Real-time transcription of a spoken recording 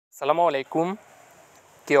আসসালামু আলাইকুম।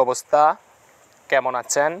 কী অবস্থা, কেমন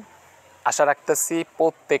আছেন? আশা রাখতেছি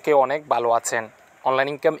প্রত্যেকে অনেক ভালো আছেন। অনলাইন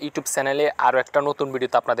ইনকাম ইউটিউব চ্যানেলে আরও একটা নতুন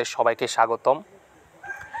ভিডিওতে আপনাদের সবাইকে স্বাগতম।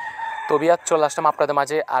 তো ভিউয়ার্স, চলে আসলাম আপনাদের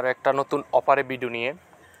মাঝে আরও একটা নতুন অফারের ভিডিও নিয়ে।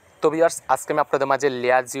 তো ভিউয়ার্স, আজকে আমি আপনাদের মাঝে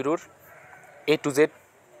লেয়ারজিরোর A to Z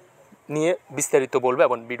নিয়ে বিস্তারিত বলবো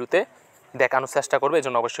এবং ভিডিওতে দেখানোর চেষ্টা করবো। এই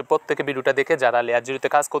জন্য অবশ্যই প্রত্যেকে ভিডিওটা দেখে যারা লেয়ারজিরোতে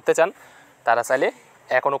কাজ করতে চান তারা চাইলে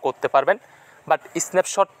এখনও করতে পারবেন। বাট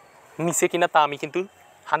স্ন্যাপশট নিচে কিনা তা আমি কিন্তু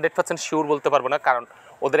 100% শিওর বলতে পারবো না, কারণ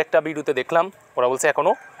ওদের একটা ভিডিওতে দেখলাম ওরা বলছে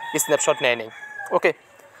এখনও স্ন্যাপশট নেয় নেই। ওকে,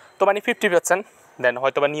 তো মানে 50% দেন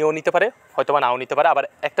হয়তো বা নিয়েও নিতে পারে, হয়তো বা নাও নিতে পারে। আবার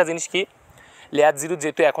একটা জিনিস কি, লেয়ারজিরো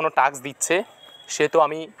যেহেতু এখনও টাস্ক দিচ্ছে সেহেতু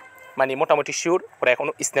আমি মানে মোটামুটি শিওর ওরা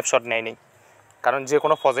এখনও স্ন্যাপশট নেয় নেই। কারণ যে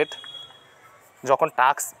কোনো প্রজেক্ট যখন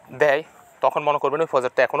টাস্ক দেয় তখন মনে করবেন ওই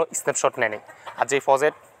প্রজেক্টটা এখনও স্ন্যাপশট নেয় নেই। আর যেই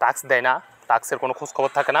প্রজেক্ট টাস্ক দেয় না, টাস্কের কোনো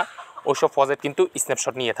খোঁজখবর থাকে না, ওইসব প্রজেক্ট কিন্তু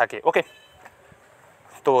স্ন্যাপশট নিয়ে থাকে। ওকে,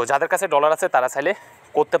 তো যাদের কাছে ডলার আছে তারা চাইলে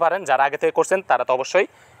করতে পারেন, যারা আগে থেকে করছেন তারা তো অবশ্যই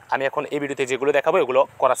আমি এখন এই ভিডিওতে যেগুলো দেখাবো এগুলো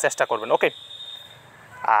করার চেষ্টা করবেন। ওকে,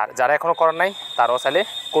 আর যারা এখনও করার নাই তারাও চাইলে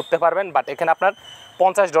করতে পারবেন। বাট এখানে আপনার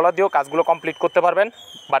 $50 দিয়েও কাজগুলো কমপ্লিট করতে পারবেন।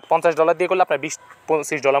 বাট $50 দিয়ে করলে আপনার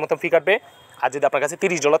 $20-25 মতো ফি কাটবে। আর যদি আপনার কাছে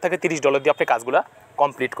 $30 থাকে $30 দিয়ে আপনি কাজগুলো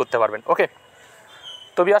কমপ্লিট করতে পারবেন। ওকে,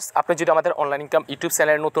 তো ভিউয়ার্স, আপনি যদি আমাদের অনলাইন ইনকাম ইউটিউব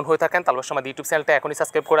চ্যানেলে নতুন হয়ে থাকেন তাহলে অবশ্যই আমাদের ইউটিউব চ্যানেলটা এখনই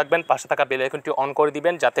সাবস্ক্রাইব করে রাখবেন, পাশে থাকা বেল আইকনটি অন করে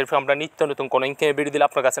দিবেন, যাতে আমরা নিত্য নতুন কোনো ইনকামের ভিডিও দিলে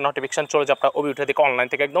আপনার কাছে নোটিফিকেশন চলে যায়, আপনার ভিডিওটা থেকে অনলাইন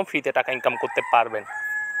থেকে একদম ফ্রিতে টাকা ইনকাম করতে পারবেন।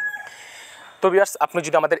 তো ভিউয়ার্স, আপনি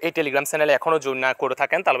যদি আমাদের এই টেলিগ্রাম চ্যানেলে এখনও জয়েন না করে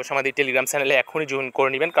থাকেন তাহলে অবশ্যই আমাদের টেলিগ্রাম চ্যানেলে এখনই জয়েন করে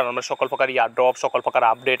নেবেন, কারণ আমরা সকল প্রকার এয়ারড্রপ, সকল প্রকার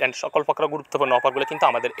আপডেট অ্যান্ড সকল প্রকার গুরুত্বপূর্ণ অফারগুলো কিন্তু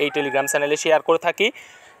আমাদের এই টেলিগ্রাম চ্যানেলে শেয়ার করে থাকি।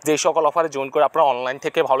 যে সকল অফারে জয়েন করে আপনারা অনলাইন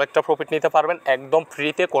থেকে ভালো একটা প্রফিট নিতে পারবেন একদম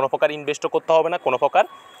ফ্রিতে, কোনো প্রকার ইনভেস্টও করতে হবে না, কোনো প্রকার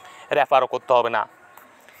রেফারও করতে হবে না।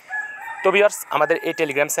 তো ভিউয়ার্স, আমাদের এই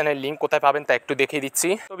টেলিগ্রাম চ্যানেলের লিঙ্ক কোথায় পাবেন তা একটু দেখিয়ে দিচ্ছি।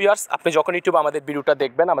 তো ভিউয়ার্স, আপনি যখন ইউটিউবে আমাদের ভিডিওটা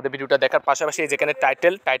দেখবেন, আমাদের ভিডিওটা দেখার পাশাপাশি যেখানে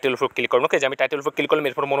টাইটেল উপর ক্লিক করবেন। ওকে, যে আমি টাইটেল উপর ক্লিক করলাম,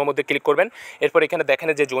 এরপর মনের মধ্যে ক্লিক করবেন। এরপর এখানে দেখেন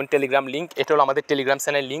যে জয়েন টেলিগ্রাম লিঙ্ক, এটা হলো আমাদের টেলিগ্রাম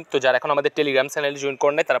চ্যানেল লিঙ্ক। তো যারা এখন আমাদের টেলিগ্রাম চ্যানেলে জয়েন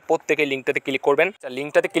করেন নাই তারা প্রত্যেকেই লিঙ্কটাতে ক্লিক করবেন।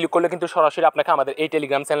 লিঙ্কটাতে ক্লিক করলে কিন্তু সরাসরি আপনাকে আমাদের এই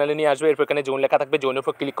টেলিগ্রাম চ্যানেলে নিয়ে আসবে। এরপর এখানে জয়েন লেখা থাকবে, জয়েনের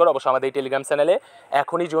উপর ক্লিক করে অবশ্যই আমাদের এই টেলিগ্রাম চ্যানেলে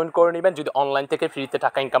এখনই জয়েন করে নেবেন যদি অনলাইন থেকে ফ্রিতে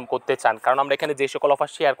টাকা ইনকাম করতে চান। কারণ আমরা এখানে যে সকল অফার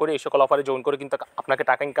শেয়ার করি এই সকল অফারে জয়েন করে কিন্তু আপনাকে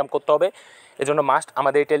টাকা ইনকাম করতে হবে। এজন্য মাস্ট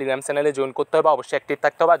আমাদের এই টেলিগ্রাম চ্যানেলে জয়েন করতে হবে, অবশ্যই অ্যাক্টিভ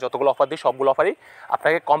থাকতে হবে। যতগুলো অফার দিই সবগুলো অফারই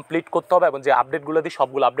আপনাকে কমপ্লিট করতে হবে এবং যে আপডেটগুলো দিই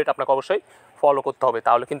সবগুলো আপডেট আপনাকে অবশ্যই ফলো করতে হবে।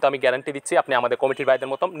 তাহলে কিন্তু আমি গ্যারান্টি দিচ্ছি আপনি আমাদের কমিটির ভাইদের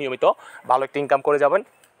মতো নিয়মিত ভালো একটা ইনকাম করে যাবেন,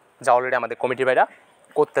 যা অলরেডি আমাদের কমিটির ভাইরা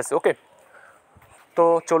করতেছে। ওকে, তো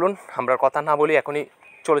চলুন আমরা কথা না বলি, এখনই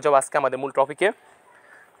চলে যাবো আজকে আমাদের মূল টপিকে।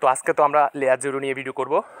 তো আজকে তো আমরা লেয়ারজিরো নিয়ে ভিডিও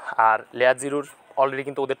করব। আর লেয়ারজিরোর অলরেডি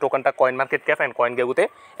কিন্তু ওদের টোকেনটা coin market cap and coin গেগুতে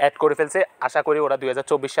add করে ফেলছে। আশা করি ওরা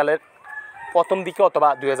 2024 সালের প্রথম দিকে অথবা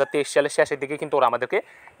 2023 সালের শেষের দিকে কিন্তু ওরা আমাদেরকে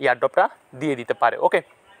এয়ারড্রপটা দিয়ে দিতে পারে। ওকে,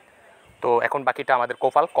 তো এখন বাকিটা আমাদের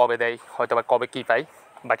কপাল, কবে দেয় হয়তো বা কবে কী পাই,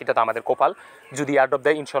 বাকিটা তো আমাদের কপাল। যদি এয়ারড্রপ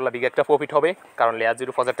দেয় ইনশাল্লাহ বিগ একটা প্রফিট হবে, কারণ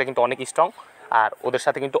লেয়ারজিরো প্রজেক্টটা কিন্তু অনেক স্ট্রং আর ওদের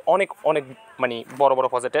সাথে কিন্তু অনেক মানে বড় বড়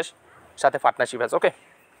প্রজেক্টের সাথে পার্টনারশিপ আছে। ওকে,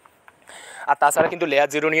 আর তাছাড়া কিন্তু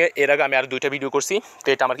লেয়ারজিরো নিয়ে এর আগে আমি আর 2টা ভিডিও করছি, তো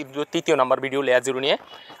এটা আমার কিন্তু 3য় নাম্বার ভিডিও লেয়ারজিরো নিয়ে।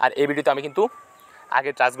 আর এই ভিডিওতে আমি কিন্তু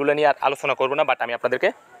আগের টাস্কগুলো নিয়ে আর আলোচনা করবো না, বাট আমি আপনাদেরকে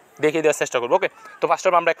দেখিয়ে দেওয়ার চেষ্টা করবো। ওকে, তো ফার্স্ট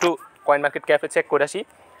অফ আমরা একটু কয়েন মার্কেট ক্যাপে চেক করে আসি।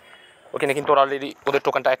 ওখানে কিন্তু ওরা অলরেডি ওদের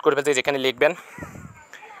টোকেনটা অ্যাড করে ফেলছে। যেখানে লিখবেন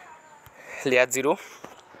লেয়ারজিরো,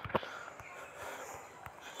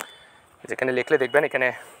 যেখানে লিখলে দেখবেন এখানে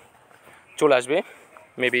চলে আসবে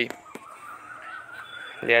মেবি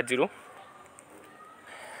লেয়ারজিরো।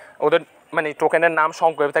 ওদের মানে টোকেনের নাম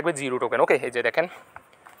সংক্ষেপে থাকবে জিরো টোকেন। ওকে, এই যে দেখেন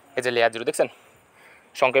এই যে লেয়ারজিরো দেখছেন,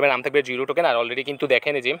 সংক্ষেপের নাম থাকবে জিরো টোকেন। আর অলরেডি কিন্তু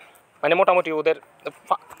দেখেন এই যে মানে মোটামুটি ওদের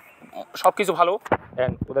সব কিছু ভালো।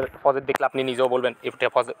 অ্যান্ড ওদের প্রজেক্ট দেখলে আপনি নিজেও বলবেন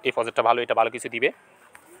এই প্রজেক্টটা ভালো, এটা ভালো কিছু দিবে।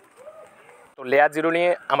 তো লেয়ারজিরো নিয়ে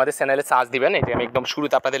আমাদের চ্যানেলে সার্চ দিবেন। এই যে আমি একদম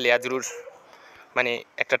শুরুতে আপনাদের লেয়ারজিরোর মানে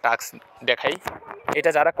একটা টাস্ক দেখাই, এটা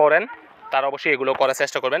যারা করেন তারা অবশ্যই এগুলো করার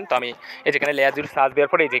চেষ্টা করবেন। তো আমি এই যেখানে লেয়ারজিরো সার্চ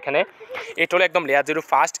দেওয়ার পরে যেখানে এটা হলো একদম লেয়ারজিরো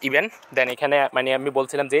ফার্স্ট ইভেন্ট। দেন এখানে মানে আমি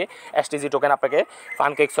বলছিলাম যে এসটিজি টোকেন আপনাকে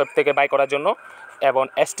ফানকেক্স ওয়েব থেকে বাই করার জন্য এবং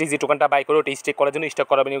এসটিজি টোকেনটা বাই করে ওটা স্টেক করার জন্য, স্টেক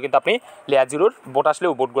করার জন্য কিন্তু আপনি লেয়ারজিরোর বোট আসলে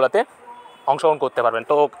ওই বোটগুলোতে অংশগ্রহণ করতে পারবেন।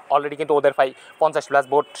 তো অলরেডি কিন্তু ওদের 50+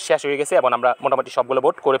 বোট শেষ হয়ে গেছে এবং আমরা মোটামুটি সবগুলো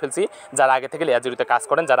বোট করে ফেলছি যারা আগে থেকে লেয়ারজিরোতে কাজ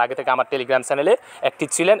করেন, যারা আগে থেকে আমার টেলিগ্রাম চ্যানেলে অ্যাক্টিভ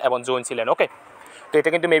ছিলেন এবং জয়েন ছিলেন। ওকে, তো এটা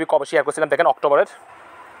কিন্তু মেবি কবে শেয়ার করছিলাম দেখেন, অক্টোবরের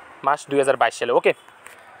মাস 2022 সালে। ওকে,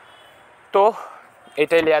 তো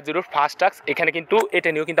এটাই লেয়ারজিরোর ফার্স্ট টাস্ক। এখানে কিন্তু এটা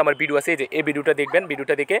নিয়েও কিন্তু আমার ভিডিও আছে, যে এই ভিডিওটা দেখবেন।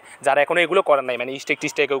 ভিডিওটা দেখে যারা এখনও এগুলো করেন নাই, মানে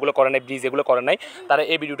স্টেক এগুলো করেন নাই, ব্রিজ এগুলো করেন নাই, তারা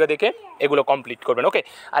এই ভিডিওটা দেখে এগুলো কমপ্লিট করবেন। ওকে,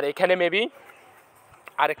 আর এখানে মেবি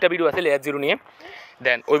আরেকটা ভিডিও আছে Layerzero নিয়ে,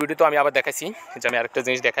 দেন ওই ভিডিওতে আমি আবার দেখাইছি যে আমি আরেকটা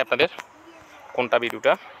জিনিস দেখাই আপনাদের, কোনটা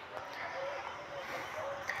ভিডিওটা,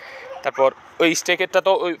 তারপর ওই স্টেকেরটা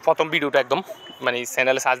তো ওই প্রথম ভিডিওটা একদম মানে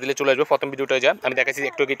চ্যানেলে সার্চ দিলে চলে আসবে, প্রথম ভিডিওটা যা আমি দেখাইছি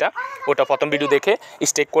একটু কিটা, ওটা প্রথম ভিডিও দেখে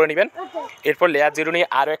স্টেক করে নেবেন। এরপর Layerzero নিয়ে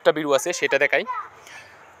আরও একটা ভিডিও আছে, সেটা দেখাই,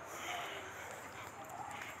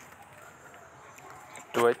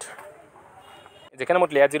 একটু ওয়েট। যেখানে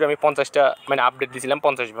মোট Layerzero আমি 50টা মানে আপডেট দিয়েছিলাম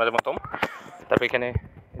 50 বারের মতো। তারপর এখানে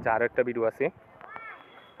যে আরও একটা ভিডিও আছে,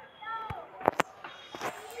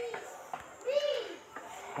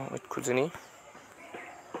 খুঁজে নিই,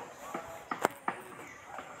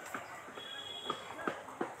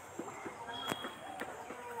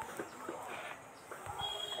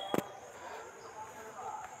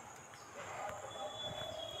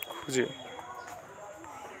 খুঁজে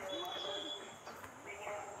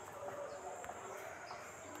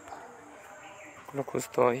কোনো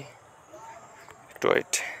খুঁজতে হয়, একটু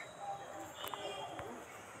ওয়েট।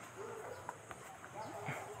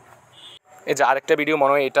 এই যে আরেকটা ভিডিও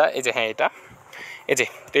মনে হয় এটা, এই যে হ্যাঁ এটা, এই যে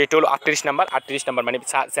তো এটা হলো 38 নাম্বার মানে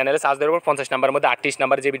চ্যানেলে সার্চ দেওয়ার পর 50 নাম্বারের মধ্যে 38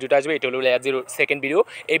 নাম্বার যে ভিডিওটা আসবে এটা হলো Layerzero সেকেন্ড ভিডিও।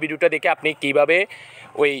 এই ভিডিওটা দেখে আপনি কীভাবে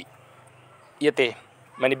ওই ইয়েতে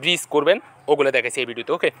মানে ব্রিজ করবেন ওগুলো দেখেছি এই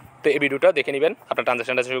ভিডিওতে। ওকে, তো এই ভিডিওটা দেখে নেবেন, আপনার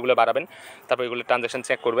ট্রানজ্যাকশনটা সেগুলো বাড়াবেন, তারপর এগুলো ট্রানজ্যাকশন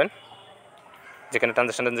চেক করবেন, যেখানে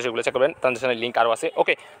ট্রানজ্যাকশন সেগুলো চেক করবেন, ট্রানজ্যাকশনের লিঙ্ক আরও আছে।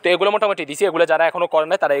 ওকে, তো এগুলো মোটামুটি দিছি, এগুলো যারা এখনও করেন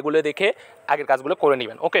না তারা এগুলো দেখে আগের কাজগুলো করে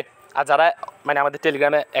নেবেন। ওকে, আর যারা মানে আমাদের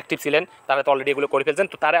টেলিগ্রামে অ্যাক্টিভ ছিলেন তারা তো অলরেডি এগুলো করে ফেলছেন,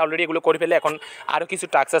 তো তারা অলরেডি এগুলো করে ফেলে এখন আরও কিছু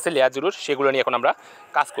টাস্ক আছে Layerzero, সেগুলো নিয়ে এখন আমরা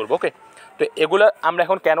কাজ করবো। ওকে, তো এগুলো আমরা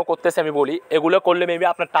এখন কেন করতেছি আমি বলি, এগুলো করলে মেবি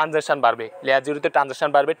আপনার ট্রানজ্যাকশন বাড়বে, Layerzero-তে ট্রানজ্যাকশন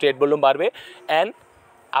বাড়বে, ট্রেড ভলিউম বাড়বে, অ্যান্ড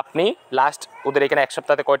আপনি লাস্ট ওদের এখানে এক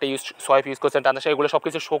সপ্তাহে কয়টা সোয়াইপ ইউজ করছেন ট্রানজ্যাকশন এগুলো সব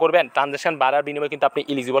কিছু শো করবেন, ট্রানজ্যাকশন বাড়ার বিনিময়ে কিন্তু আপনি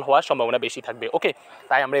এলিজিবল হওয়ার সম্ভাবনা বেশি থাকবে। ওকে,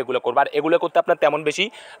 তাই আমরা এগুলো করবো, আর এগুলো করতে আপনার তেমন বেশি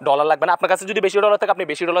ডলার লাগবে না, আপনার কাছে যদি বেশি ডলার থাকে আপনি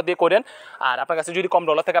বেশি ডলার দিয়ে করেন, আর আপনার কাছে যদি কম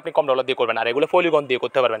ডলার থাকে আপনি কম ডলার দিয়ে করবেন, আর এগুলো পলিগন দিয়ে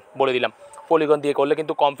করতে পারবেন, বলে দিলাম পলিগন দিয়ে করলে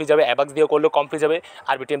কিন্তু কম ফি যাবে, অ্যাবাক্স দিয়ে করলেও কম ফি যাবে,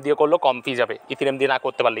 আরবিটিএম দিয়ে করলেও কম ফি যাবে, ইথিরিয়াম দিয়ে না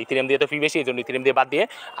করতে পারলে, ইথিরিয়াম দিয়ে তো ফি বেশি, এই জন্য ইথিরিয়াম দিয়ে বাদ দিয়ে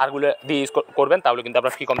আরগুলো দিয়ে ইউজ করবেন, তাহলে কিন্তু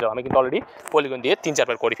আপনার ফি কম যাবে। আমি কিন্তু অলরেডি পলিগন দিয়ে 3-4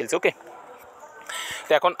 বার করে ফেলছি। ওকে,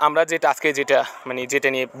 তো এখন আমরা যেটা আজকে যেটা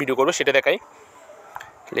নিয়ে ভিডিও করবো সেটা দেখাই,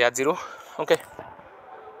 Layerzero। ওকে,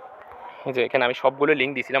 এই যে এখানে আমি সবগুলো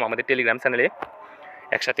লিঙ্ক দিয়েছিলাম আমাদের টেলিগ্রাম চ্যানেলে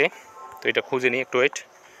একসাথে, তো এটা খুঁজে নিই, একটু ওয়েট।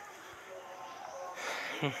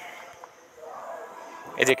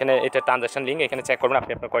 এই যে এখানে এটা ট্রানজ্যাকশন লিঙ্ক, এখানে চেক করবেন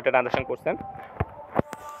আপনি আপনার কয়টা ট্রানজ্যাকশন করছেন।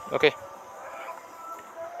 ওকে,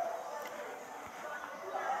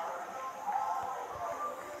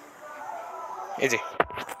 এই যে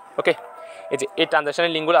ওকে, এই যে এই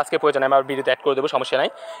ট্রানজ্যাকশনের লিঙ্কগুলো আজকে প্রয়োজন আমি আমার ভিডিওতে অ্যাড করে দেবো, সমস্যা নাই।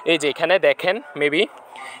 এই যে এখানে দেখেন মেবি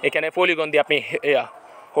এখানে পলিগন দিয়ে আপনি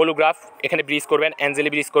হোলোগ্রাফ এখানে ব্রিজ করবেন, অ্যাঞ্জেলি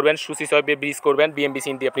ব্রিজ করবেন, সুসি সোয়েবে ব্রিজ করবেন, বিএমবি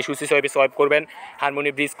সিন দিয়ে আপনি সুসি সোয়েবে সোয়েব করবেন,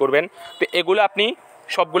 হারমোনি ব্রিজ করবেন, তো এগুলো আপনি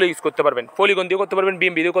সবগুলো ইউজ করতে পারবেন, পলিগন দিয়ে করতে পারবেন,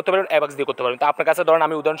 বিএমবি দিয়ে করতে পারবেন, অ্যাবাক্স দিয়ে করতে পারবেন। তো আপনার কাছে ধরেন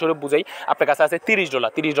আমি উদাহরণস্বরূপ বুঝাই, আপনার কাছে আছে $30,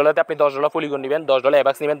 $30 আপনি $10 পলিগন নেবেন, $10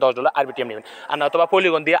 অ্যাবাক্স নেবেন, $10 আরবিটিএম নেবেন, আর না অথবা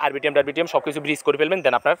পলিগন দিয়ে আরবিটিএম সব কিছু ব্রিজ করে ফেলবেন,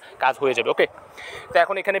 দেন আপনার কাজ হয়ে যাবে। ওকে, তো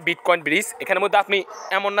এখন এখানে বিটকয়েন ব্রিজ, এখানের মধ্যে আপনি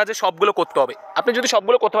এমন না যে সবগুলো করতে হবে, আপনি যদি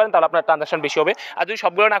সবগুলো করতে পারেন তাহলে আপনার ট্রানজ্যাকশন বেশি হবে, আর যদি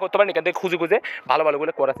সবগুলো না করতে পারেন এখান থেকে খুঁজে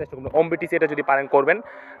ভালোগুলো করার চেষ্টা করবেন। ওমবিটিসি এটা যদি পারেন করবেন,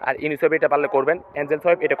 আর ইউনিসোয়েব এটা পারলে করবেন, অ্যাঞ্জেল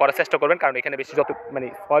সোয়েব এটা করার চেষ্টা করবেন, কারণ এখানে বেশি যত মানে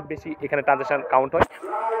সোয়েব বেশি এখানে ট্রানজ্যাকশন কাউন্ট হয়।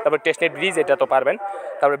 তারপর টেস্টনেট ব্রিজ এটা তো পারবেন,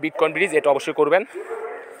 তারপর বিটকয়েন ব্রিজ এটা অবশ্যই করবেন।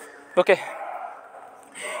 ওকে,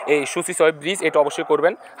 এই সুসি সোয়েব ব্রিজ এটা অবশ্যই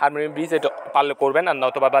করবেন, হারমোনিয়াম ব্রিজ এটা পারলে করবেন, আর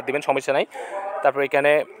নয়তো বাদ দিবেন, সমস্যা নাই। তারপর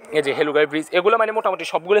এখানে এই যে হেলুগাই ব্রিজ, এগুলো মানে মোটামুটি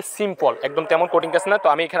সবগুলো সিম্পল, একদম তেমন কোডিং কাজ না। তো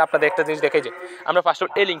আমি এখানে আপনাদের একটা জিনিস দেখাই যে আমরা ফার্স্ট অফ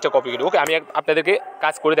এই লিঙ্কটা কপি করি। ওকে, আমি আপনাদেরকে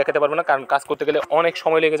কাজ করে দেখাতে পারবো না, কারণ কাজ করতে গেলে অনেক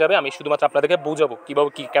সময় লেগে যাবে, আমি শুধুমাত্র আপনাদেরকে বুঝাবো কীভাবে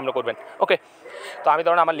কী ক্যামেরা করবেন। ওকে, তো আমি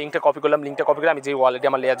ধরুন আমার লিঙ্কটা কপি করলাম, লিঙ্কটা কপি করে আমি যে ওয়ালেটে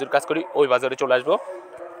আমার Layerzero কাজ করি ওই বাজারে চলে আসবো,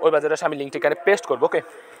 ওই বাজারে এসে আমি লিঙ্কটা এখানে পেস্ট করবো। ওকে,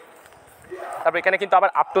 তারপর এখানে কিন্তু আবার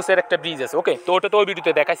আপটোসের একটা ব্রিজ আছে। ওকে, তো ওটা তো ওই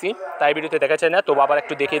ভিডিওতে দেখাইছি, তাই ভিডিওতে দেখাচ্ছে না, তো আবার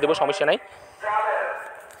একটু দেখিয়ে দেবো, সমস্যা নাই।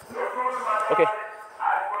 ওকে,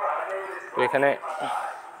 তো এখানে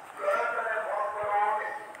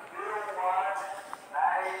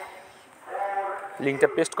লিঙ্কটা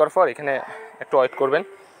পেস্ট করার পর এখানে একটু ওয়েট করবেন।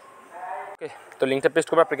 ওকে, তো লিঙ্কটা পেস্ট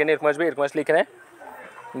করবো, আপনি এখানে এরকম আসবে, এরকম আসলে এখানে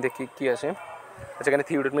দেখি কী আসে। আচ্ছা, এখানে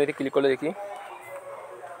 3 মিনিটে ক্লিক করলে দেখি,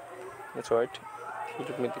 আচ্ছা ওয়েট,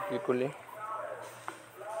 3 মিনিটে ক্লিক করলে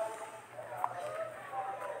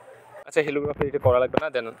আচ্ছা হেলোগ্রাফি এটা করা লাগবে না,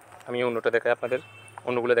 দেন আমি অন্যটা দেখাই আপনাদের,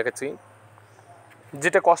 অন্যগুলো দেখাচ্ছি।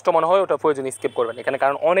 যেটা কষ্ট মনে হয় ওটা প্রয়োজন স্কিপ করবেন এখানে,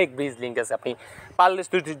 কারণ অনেক ব্রিজ লিঙ্ক আছে, আপনি পারলে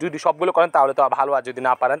যদি সবগুলো করেন তাহলে তো ভালো, আর যদি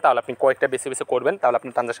না পারেন তাহলে আপনি কয়েকটা বেছে করবেন, তাহলে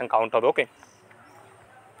আপনার ট্রানজ্যাকশন কাউন্ট হবে। ওকে,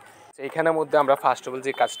 এইখানের মধ্যে আমরা ফার্স্ট অফ অল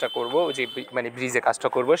যে কাজটা করব, যে মানে ব্রিজে কাজটা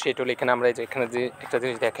করব, সেটা হলো এখানে আমরা যে এখানে যে একটা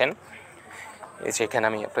জিনিস দেখেন, এই যে এখানে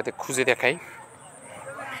আমি আপনাদের খুঁজে দেখাই,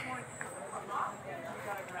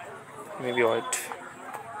 মেবি ওয়েট,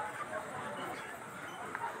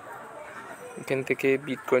 এখান থেকে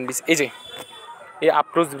বিটকয়েন ব্রিজ, এই যে এই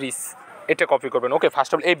আপ্রোচ ব্রিজ, এটা কপি করবেন। ওকে,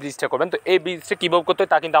 ফার্স্ট অফ অল এই ব্রিজটা করবেন। তো এই ব্রিজটা কীভাবে করতে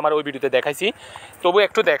হয় তা কিন্তু আমার ওই ভিডিওতে দেখাইছি, তবু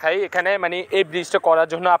একটু দেখাই। এখানে মানে এই ব্রিজটা করার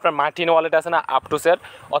জন্য আপনার মার্টিন ওয়ালেট আছে না আপ্রোচের,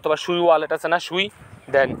 অথবা সুই ওয়ালেট আছে না সুই,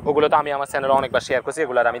 দেন ওগুলো তো আমি আমার চ্যানেলে অনেকবার শেয়ার করছি,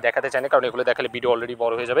 এগুলো আর আমি দেখাতে চাই না, কারণ এগুলো দেখালে ভিডিও অলরেডি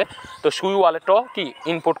বড় হয়ে যাবে। তো সুই ওয়ালেটও কি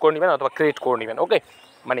ইম্পোর্ট করে নেবেন অথবা ক্রিয়েট করে নেবেন। ওকে,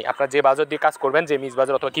 মানে আপনার যে বাজার দিয়ে কাজ করবেন, যে মিস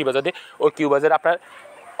বাজার অথবা কি বাজার দিয়ে, ওই কিউ বাজার আপনার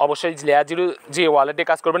অবশ্যই লেয়ারজিরো যে ওয়ালেট দিয়ে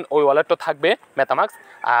কাজ করবেন ওই ওয়ালেটটা থাকবে মেটামাস্ক,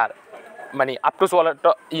 আর মানে আপটোস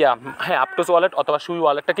ওয়ালেটটা আপটোস ওয়ালেট অথবা সুই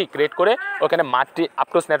ওয়ালেটটা কি ক্রিয়েট করে ওখানে মাটি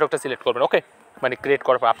আপটোস নেটওয়ার্কটা সিলেক্ট করবেন। ওকে, মানে ক্রিয়েট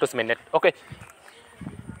করার পর আপটোস মেন নেট। ওকে,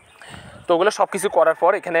 তো ওগুলো সব কিছু করার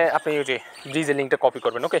পর এখানে আপনি ওই যে ব্রিজের লিঙ্কটা কপি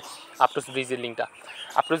করবেন। ওকে, আপটোস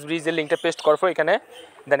ব্রিজের লিঙ্কটা পেস্ট করার পর এখানে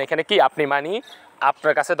দেন এখানে কি আপনি মানি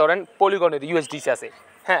আপনার কাছে ধরেন পলিগনের ইউএসডিসি আছে,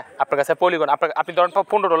 হ্যাঁ আপনার কাছে পলিগন আপনি ধরেন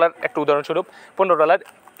 $15 একটা উদাহরণস্বরূপ $15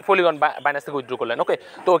 পলিগন বাইনান্স থেকে উইথড্র করলেন। ওকে,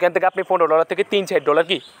 তো ওখান থেকে আপনি $15 থেকে $3-4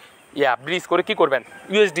 কি ব্রিজ করে কি করবেন,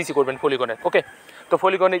 ইউএসডিসি করবেন পলিগনের। ওকে, তো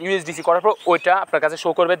পলিগনের ইউএসডিসি করার পর ওইটা আপনার কাছে শো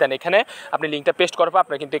করবে। দেন এখানে আপনি লিঙ্কটা পেস্ট করার পর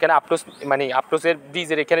আপনার কিন্তু এখানে আপটোস মানে আপটোসের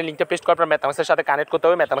ব্রিজের এখানে লিঙ্কটা পেস্ট করার পর মেটামাস্কের সাথে কানেক্ট করতে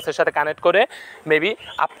হবে। মেটামাস্কের সাথে কানেক্ট করে মেবি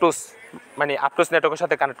আপটোস মানে আপটোস নেটওয়ার্কের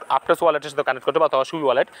সাথে কানেক্ট, আপটোস ওয়ালেটের সাথে কানেক্ট করতে হবে অথবা সুই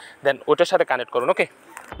ওয়ালেট, দেন ওটার সাথে কানেক্ট করুন। ওকে,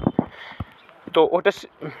 তো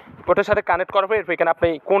ওটার সাথে কানেক্ট করার পর এখানে আপনি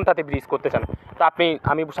কোনটাতে ব্রিজ করতে চান, তো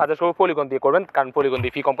আমি সাজেস্ট করবো পলিগন দিয়ে করবেন, কারণ পলিগন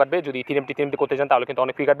দিয়ে ফি কম কাটবে। যদি ইথিরিয়াম দিয়ে করতে চান তাহলে কিন্তু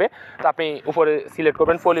অনেক ফি কাটবে। তো আপনি উপরে সিলেক্ট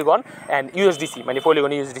করবেন পলিগন অ্যান্ড ইউএসডিসি, মানে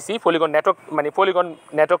পলিগন ইউএসডিসি, পলিগন নেটওয়ার্ক, মানে পলিগন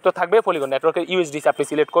নেটওয়ার্ক তো থাকবে, পলিগন নেটওয়ার্কের ইউএসডিসি আপনি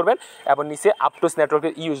সিলেক্ট করবেন এবং নিচে আপটোস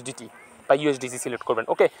নেটওয়ার্কের ইউএসডিটি বা ইউএসডিসি সিলেক্ট করবেন।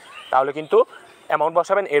 ওকে, তাহলে কিন্তু অ্যামাউন্ট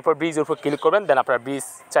বসাবেন, এরপর ব্রিজের উপর ক্লিক করবেন, দেন আপনার ব্রিজ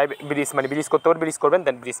চাইবে ব্রিজ করতে পারবেন, ব্রিজ করবেন,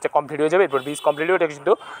 দেন ব্রিজটা কমপ্লিট হয়ে যাবে। এরপর ব্রিজ কমপ্লিট হয়ে এটা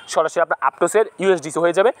কিন্তু সরাসরি আপনার আপটোসের ইউএসডিসি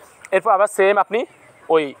হয়ে যাবে। এরপর আবার সেম আপনি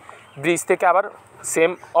ওই ব্রিজ থেকে আবার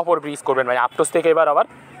সেম অপর ব্রিজ করবেন, মানে আপটোস থেকে এবার আবার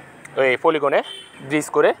ওই পলিগনে ব্রিজ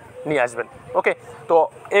করে নিয়ে আসবেন। ওকে, তো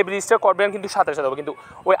এই ব্রিজটা করবেন কিন্তু সাথে সাথে হবে, কিন্তু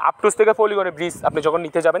ওই আপটোস থেকে পলিগনে ব্রিজ আপনি যখন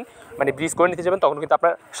নিতে যাবেন, মানে ব্রিজ করে নিতে যাবেন, তখন কিন্তু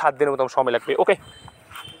আপনার 7 দিনের মতো সময় লাগবে। ওকে,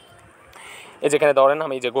 এই যেখানে ধরেন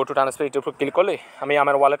আমি যে গো টু ট্রান্সফার এটার উপর ক্লিক করলে আমি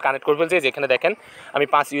আমার ওয়ালেট কানেক্ট করে ফেলছি। যেখানে দেখেন আমি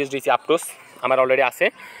 5 ইউএসডিসি আপটোস আমার অলরেডি আছে।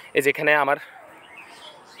 এই যেখানে আমার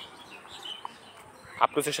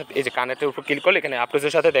আপটোসের সাথে এই যে কানেক্টের উপর ক্লিক করলে এখানে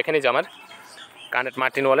আপটোসের সাথে দেখেন এই যে আমার কানেক্ট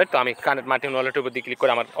মার্টিন ওয়ালেট, তো আমি কানেক্ট মার্টিন ওয়ালেটের উপর দিয়ে ক্লিক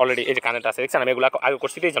করে আমার অলরেডি এই যে কানেক্ট আছে, দেখছেন আমি এগুলো আগে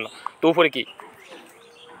করছি এই জন্য। তো উপরে কি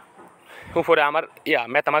উপরে আমার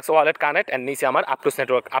মেটামাস্ক ওয়ালেট কানেক্ট অ্যান্ড নিচে আমার আপটোস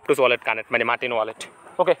নেটওয়ার্ক আপটোস ওয়ালেট কানেক্ট, মানে মার্টিন ওয়ালেট।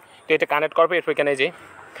 ওকে, তো এটা কানেক্ট করবে। এরপর এখানে যে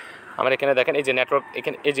আমার এখানে দেখেন এই যে নেটওয়ার্ক,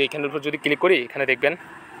 এখানে এই যে এখানের উপর যদি ক্লিক করি এখানে দেখবেন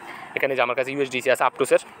এখানে যে আমার কাছে ইউএসডিসি আছে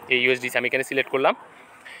আপটোসের, এই ইউএসডিসি আমি এখানে সিলেক্ট করলাম,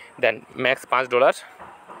 দেন ম্যাক্স $5।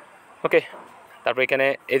 ওকে, তারপর এখানে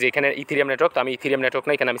এই যে এখানে ইথিরিয়াম নেটওয়ার্ক, তো আমি ইথিরিয়াম নেটওয়ার্ক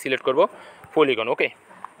না, এখানে আমি সিলেক্ট করবো পলিগন। ওকে,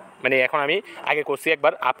 মানে এখন আমি আগে করছি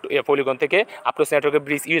একবার পলিগন থেকে আপটোস নেটওয়ার্কের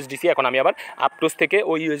ব্রিজ ইউএসডিসি, এখন আমি আবার আপটোস থেকে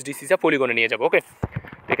ওই ইউএসডিসিটা পলিগনে নিয়ে যাবো। ওকে,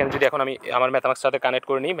 এখানে যদি এখন আমি আমার মেটামাস্কের সাথে কানেক্ট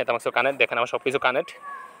করে নিই, মেটামাস্কের কানেক্ট দেখেন আমার সব কিছু কানেক্ট।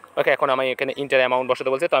 ওকে, এখন আমি এখানে ইন্টার অ্যামাউন্ট বসাতে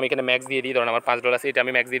বলছে, তো আমি এখানে ম্যাক্স দিয়ে দিই, ধরুন আমার $5 আছে, এটা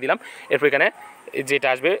আমি ম্যাক্স দিয়ে দিলাম। এরপর এখানে যেটা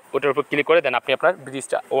আসবে ওটার উপর ক্লিক করে দেন আপনি আপনার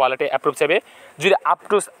ব্রিজটা ওয়ালেটে অ্যাপ্রুভ চাইবে। যদি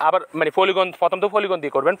আপটোস আবার মানে পলিগন, প্রথম তো পলিগন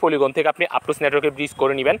দিয়ে করবেন, পলিগন থেকে আপনি আপটোস নেটওয়ার্কে ব্রিজ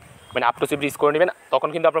করে নেবেন, মানে আপটোসে ব্রিজ করে নেবেন, তখন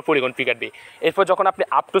কিন্তু আপনার পলিগন ফি কাটবে। এরপর যখন আপনি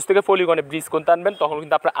আপটোস থেকে পলিগনে ব্রিজ করতে আনবেন তখন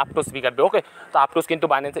কিন্তু আপনার আপটোস ফি কাটবে। ওকে, তো আপটোস কিন্তু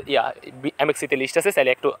বাইন্যান্সে এমএক্সিতে লিস্ট আছে,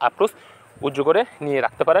 চাইলে একটু আপটোস উজ্জ্ব করে নিয়ে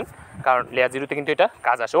রাখতে পারেন, কারণ লেয়ারজিরোতে কিন্তু এটা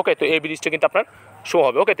কাজ আসে। ওকে, তো এই ব্রিজটা কিন্তু আপনার শো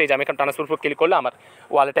হবে। ওকে, তো এই যে আমি এখন ট্রান্সফার উপর ক্লিক করলে আমার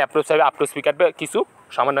ওয়ালেটে অ্যাপ্রুভ চাইবে, আপটোস ফি কাটবে কিছু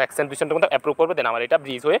সামান্য 1% মতো অ্যাপ্রুভ করবে, দেন আমার এটা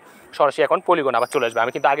ব্রিজ হয়ে সরাসরি এখন পলিগন আবার চলে আসবে।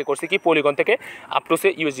 আমি কিন্তু আগে করছি কি পলিগন থেকে আপটোসে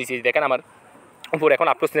ইউএসডিসি, দেখেন আমার উপরে এখন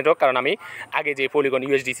আপটোস নেটওয়ার্ক, কারণ আমি আগে যে পলিগন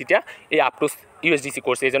ইউএসডিসিটা এই আপটোস ইউএসডিসি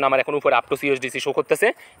করছি, এই জন্য আমার এখন উপরে আপটোস ইউএসডিসি শো করতেছে,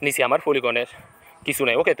 নিচে আমার পলিগনের কিছু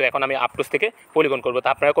নেই। ওকে, তো এখন আমি আপটোস থেকে পলিগন করবো, তো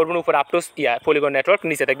আপনারা করবেন উপরে আপটোস পলিগন নেটওয়ার্ক,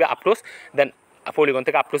 নিচে থাকবে আপটোস, দেন পলিগন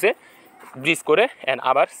থেকে আপটোসে ব্রিজ করে অ্যান্ড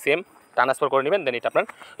আবার সেম ট্রান্সফার করে নেবেন, দেন এটা আপনার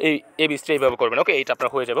এই ব্রিজটা এইভাবে করবেন। ওকে, এইটা আপনার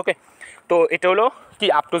হয়ে যাবে। ওকে, তো এটা হলো কি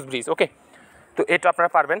আপটোস ব্রিজ। ওকে, তো এটা আপনারা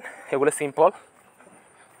পারবেন, এগুলো সিম্পল।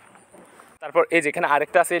 তারপর এই যেখানে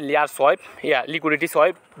আরেকটা আছে layer swipe, liquidity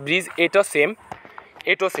swipe bridge, এটাও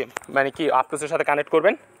সেম, মানে কি আপটোসের সাথে কানেক্ট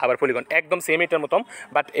করবেন আবার পলিগন একদম সেম এটার মতন,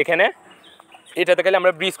 বাট এখানে এটাতে গেলে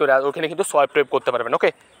আমরা ব্রিজ করে আর ওখানে কিন্তু সোয়াইপ ট্রেপ করতে পারবেন। ওকে,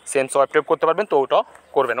 সেম সোয়াইপ ট্রেপ করতে পারবেন, তো ওটাও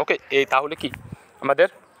করবেন। ওকে, এই তাহলে কি আমাদের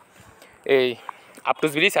এই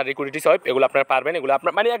আপটুস ব্রিজ আর রিকুইডিটি সোয়াইপ এগুলো আপনারা পারবেন, এগুলো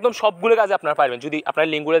আপনার মানে একদম সবগুলো কাজে আপনারা পারবেন যদি আপনার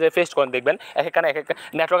লিঙ্কগুলো যে ফেস্ট করেন দেখবেন এক এক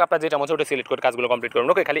নেটওয়ার্ক আপনার যেটা মনে ওটা সিলেক্ট করে কাজগুলো কমপ্লিট করবেন।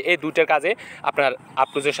 ওকে, খালি এই দুইটার কাজে আপনার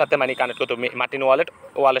আপটুসের সাথে মানে কানেক্ট করতে মার্টিন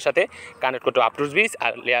ওয়ালের সাথে কানেক্ট করতে আপটুস ব্রিজ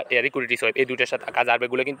আর রিকুইডিটি সোয়াইপ এই দুইটার সাথে কাজ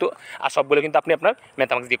আসবেগুলো কিন্তু আর সবগুলো কিন্তু আপনি আপনার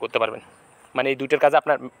মেথামাক্স দিয়ে করতে পারবেন। মানে এই দুইটার কাজে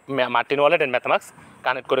আপনার মার্টিন ওয়ালেট অ্যান্ড মেথামাক্স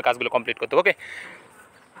কানেক্ট করে কাজগুলো কমপ্লিট করতে। ওকে,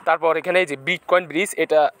 তারপর এখানে এই যে বিটকয়েন ব্রিজ,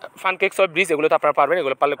 এটা ফানকেক সোয়াইপ ব্রিজ, এগুলো তো আপনারা পারবেন,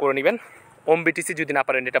 এগুলো পারলে করে নেবেন। ওম বিটিসি যদি না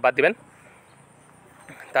পারেন এটা বাদ দিবেন।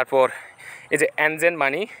 তারপর এই যে অ্যানজেন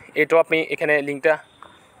মানি, এটাও আপনি এখানে লিঙ্কটা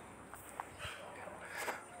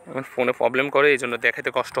আমার ফোনে প্রবলেম করে এই জন্য দেখাতে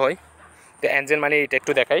কষ্ট হয়। তো অ্যানজেন মানি এটা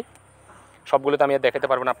একটু দেখাই, সবগুলো তো আমি আর দেখাতে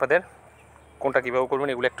পারবো না আপনাদের, কোনটা কীভাবে করবেন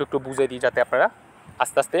এগুলো একটু একটু বুঝিয়ে দিই যাতে আপনারা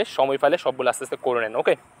আস্তে আস্তে সময় পেলে সবগুলো আস্তে আস্তে করে নেন।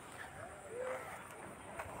 ওকে,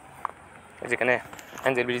 যেখানে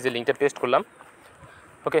অ্যাঞ্জেল ব্রিজের লিঙ্কটা পেস্ট করলাম।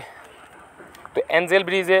 ওকে, তো অ্যাঞ্জেল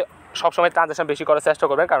ব্রিজে সবসময় ট্রানজ্যাকশন বেশি করার চেষ্টা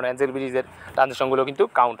করবেন, কারণ অ্যাঞ্জেল ব্রিজের ট্রানজ্যাকশনগুলো কিন্তু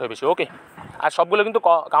কাউন্ট হয় বেশি। ওকে, আর সবগুলো কিন্তু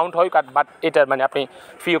কাউন্ট হয়, বাট এটার মানে আপনি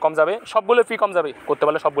ফিও কম যাবে, সবগুলো ফি কম যাবে, করতে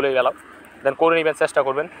পারলে সবগুলোই গেলাম, দেন করে নেবেন, চেষ্টা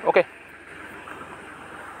করবেন। ওকে,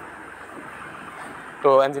 তো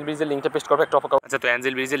অ্যাঞ্জেল ব্রিজের লিঙ্কটা পেস্ট করবো, একটু অপেক্ষা। আচ্ছা, তো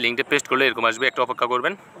অ্যাঞ্জেল ব্রিজের লিঙ্কটা পেস্ট করলে এরকম আসবে, একটু অপেক্ষা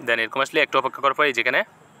করবেন। দেন এরকম আসলে একটু অপেক্ষা করার পরে যেখানে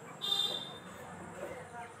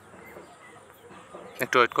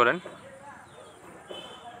একটু ওয়েট করেন,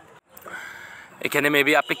 এখানে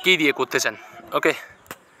মেবি আপনি কী দিয়ে করতে চান। ওকে,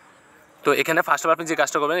 তো এখানে ফার্স্ট অফ আপনি যে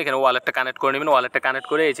কাজটা করবেন, এখানে ওয়ালেটটা কানেক্ট করে নেবেন। ওয়ালেটটা কানেক্ট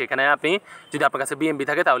করে এই যে এখানে আপনি যদি আপনার কাছে বিএমবি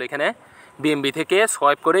থাকে তাহলে এখানে বিএমবি থেকে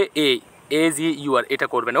সোয়াইপ করে AGUR এটা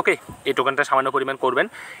করবেন। ওকে, এই টোকেনটা সামান্য পরিমাণ করবেন।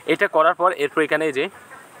 এটা করার পর এরপর এখানে যে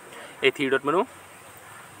এই থ্রি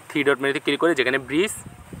ডট মেনুতে ক্লিক করে যেখানে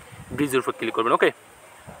ব্রিজের উপর ক্লিক করবেন। ওকে,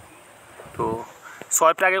 তো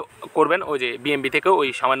সোয়াইপটা আগে করবেন ওই যে বিএমবি থেকে ওই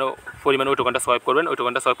সামান্য পরিমাণে ওই টোকেনটা সোয়াইপ করবেন। ওই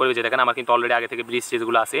টোকেনটা সোয়াইপ করে যে দেখেন আমার কিন্তু অলরেডি আগে থেকে ব্রিজ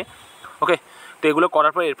যেগুলো আছে। ওকে, তো এগুলো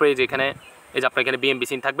করার পর এরপরে যেখানে এই যে আপনার এখানে বিএমবি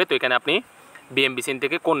সিন থাকবে, তো এখানে আপনি বিএমবি সিন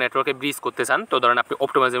থেকে কোন নেটওয়ার্কে ব্রিজ করতে চান, তো ধরেন আপনি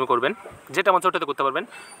অপটিমাইজেশন করবেন, যেটা মনে ওটাতে করতে পারবেন,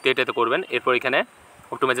 তো এটাতে করবেন। এরপর এখানে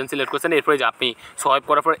অপটিমাইজেশন সিলেক্ট করছেন, এরপরে যে আপনি সোয়াইপ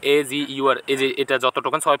করার পর AGUR এই যে এটা যত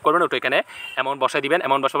টোকেন সোয়াইপ করবেন ওটা এখানে অ্যামাউন্ট বসাই দিবেন।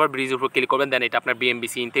 অ্যামাউন্ট বসার পর ব্রিজের উপর ক্লিক করবেন, দেন এটা আপনার বিএমবি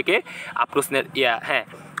সিন থেকে আপটুসনের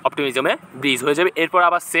অপটিমিজমে ব্রিজ হয়ে যাবে। এরপর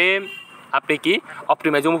আবার সেম আপনি কি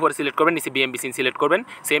অপটিমাইজম উপরে সিলেক্ট করবেন, নিচে বিএমবি সিন সিলেক্ট করবেন,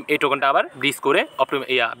 সেম এই টোকেনটা আবার ব্রিজ করে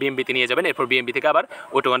বিএমবিতে নিয়ে যাবেন। এরপর বিএমবি থেকে আবার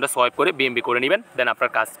ওই টোকেনটা সোয়াইপ করে বিএমবি করে নেবেন, দেন আপনার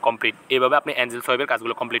কাজ কমপ্লিট। এইভাবে আপনি অ্যাঞ্জেল সোয়াইপের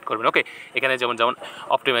কাজগুলো কমপ্লিট করবেন। ওকে, এখানে যেমন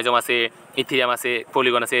অপটিমাইজম আছে, ইথিরিয়াম আছে,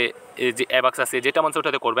 পলিগন আছে, যে অ্যাবাক্স আছে, যেটা মনে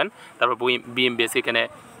ওটাতে করবেন। তারপর বিএমবি আছে,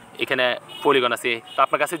 এখানে পলিগন আছে, তো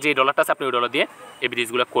আপনার কাছে যে ডলারটা আছে আপনি ওই ডলার দিয়ে এই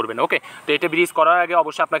ব্রিজগুলো করবেন। ওকে, তো এটা ব্রিজ করার আগে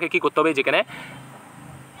অবশ্যই আপনাকে কী করতে হবে, যেখানে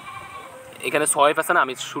এখানে সোয়াইপ আছে না,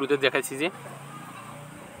 আমি শুরুতে দেখাইছি যে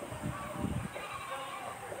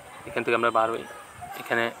এখান থেকে আমরা বার হই,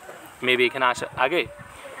 এখানে মেবি এখানে আসা আগে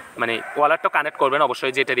মানে ওয়ালেটটা কানেক্ট করবেন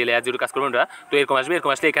অবশ্যই, যেটা দিয়ে লেয়ার জিরো কাজ করবেন ওটা, তো এরকম আসবে।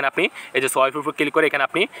 এরকম আসলে এখানে আপনি এই যে সোয়াইপের উপর ক্লিক করে এখানে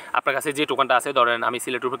আপনি আপনার কাছে যে টোকেনটা আছে, ধরেন আমি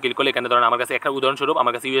সিলেটের উপর ক্লিক করলে এখানে ধরেন আমার কাছে একটা উদাহরণস্বরূপ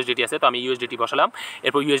আমার কাছে ইউএসডিটি আছে, তো আমি ইউএসডিটি বসালাম।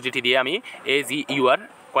 এরপর ইউএসডিটি দিয়ে আমি AGUR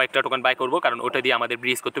কয়েকটা টোকেন বাই করবো, কারণ ওটা দিয়ে আমাদের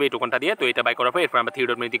ব্রিজ করতে হবে এই টোকেনটা দিয়ে। তো এটা বাই করার পর এরপর আমরা থ্রি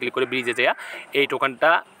ডট মেনুতে ক্লিক করে ব্রিজে যাই, এই টোকেনটা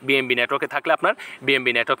বিএমবি নেটওয়ার্কে থাকলে আপনার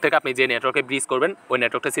বিএমবি নেটওয়ার্ক থেকে আপনি যে নেটওয়ার্কে ব্রিজ করবেন ওই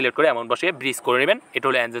নেটওয়ার্কটা সিলেক্ট করে এমন বসে ব্রিজ করে নেবেন। এটা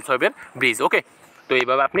হলো অ্যাঞ্জেল সোয়াইপের ব্রিজ। ওকে, তো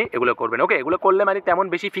এইভাবে আপনি এগুলো করবেন। ওকে, এগুলো করলে মানে তেমন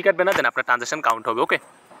বেশি ফি কাটবে না, দেন আপনার ট্রানজ্যাকশন কাউন্ট হবে। ওকে,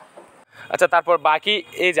 আচ্ছা, তারপর বাকি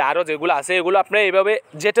এই যে আরও যেগুলো আছে এগুলো আপনি এইভাবে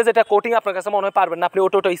যেটা কোটিং আপনার কাছে মনে হয় পারবেন না, আপনি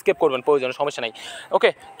ওটা স্কেপ করবেন, প্রয়োজন সমস্যা নাই। ওকে,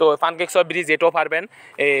 তো ফানকেক সোয়াইপ ব্রিজ এটাও পারবেন,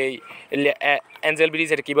 এই অ্যাঞ্জেল ব্রিজ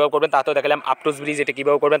এটা কীভাবে করবেন তাতেও দেখালাম, আপটুস ব্রিজ এটা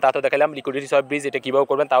কীভাবে করবেন তাতেও দেখালাম, লিকুইডিটি সোয়াইপ ব্রিজ এটা কীভাবে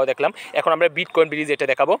করবেন তাও দেখলাম। এখন আমরা বিটকয়েন ব্রিজ এটা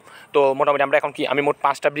দেখাবো। তো মোটামুটি আমরা এখন আমি মোট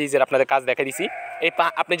 5টা ব্রিজের আপনাদের কাজ দেখা দিছি।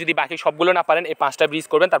 আপনি যদি বাকি সবগুলো না পারেন এই 5টা ব্রিজ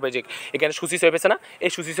করবেন। তারপরে যে এখানে সুসি সোয়াইপ আছে না, এই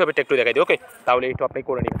সুসি সোয়াইপটা একটু দেখাই দিই। ওকে, তাহলে এইটা আপনি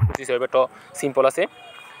করে নেবেন। সুসি সোয়াইপটা সিম্পল আছে,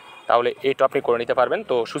 তাহলে এইটা আপনি করে নিতে পারবেন।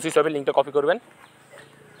 তো সুসি সোয়াইপের লিঙ্কটা কপি করবেন।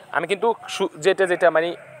 আমি কিন্তু যেটা মানে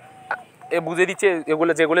বুঝে দিচ্ছি,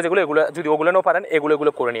 এগুলো যদি ওগুলো পারেন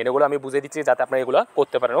এগুলো করে নিন, এগুলো আমি বুঝে দিচ্ছি যাতে আপনারা এগুলো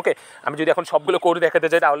করতে পারেন। ওকে, আমি যদি এখন সবগুলো করে দেখাতে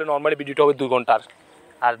চাই তাহলে নর্মালি ভিডিওটা হবে 2 ঘন্টার,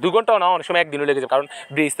 আর 2 ঘন্টাও না, অনেক সময় একদিনও লেগে যাবে, কারণ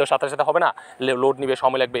ব্রিজ তো সাথে সাথে হবে না, লোড নিবে,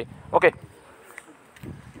 সময় লাগবে। ওকে,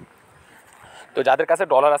 তো যাদের কাছে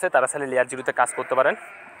ডলার আছে তারা তাহলে লেয়ার জিরোতে কাজ করতে পারেন।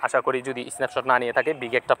 আশা করি যদি স্ন্যাপশট না নিয়ে থাকে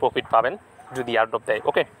বিগ একটা প্রফিট পাবেন যদি এয়ারড্রপ দেয়।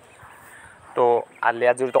 ওকে, তো আর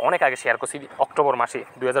লেয়ার জিরোতে অনেক আগে শেয়ার করছি, অক্টোবর মাসে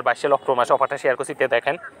 2022 সালে অক্টোবর মাসে অফারটা শেয়ার করছি, তে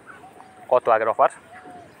দেখেন কত আগের অফার।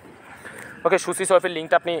 ওকে, সুসি সোয়াইপের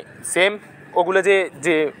লিঙ্কটা আপনি সেম ওগুলো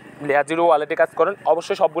যে লেয়ার জিরো ওয়ালেটে কাজ করেন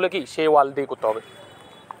অবশ্যই সবগুলো কি সেই ওয়ালেটেই করতে হবে।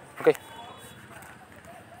 ওকে,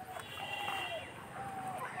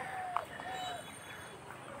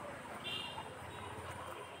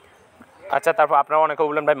 আচ্ছা, তারপর আপনারা অনেকে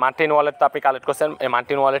বললেন ভাই মার্টিন ওয়ালেট তো আপনি কালেক্ট করছেন, এই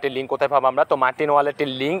মার্টিন ওয়ালেটের লিঙ্ক কোথায় পাবো আমরা? তো মার্টিন ওয়ালেটের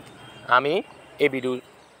লিঙ্ক আমি এই ভিডিও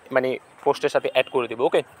মানে পোস্টের সাথে অ্যাড করে দেবো।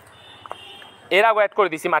 ওকে, এর আগে অ্যাড করে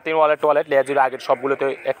দিছি মার্টিন ওয়ালেট লেয়ার জিরো আগের সবগুলোতে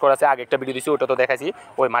অ্যাড করা আছে। আগে একটা ভিডিও দিছি, ওটা তো দেখাইছি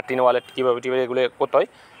ওই মার্টিন ওয়ালেট কীভাবে এগুলো করতে হয়।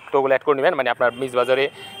 তো ওগুলো অ্যাড করে নেবেন, মানে আপনার মিস বাজারে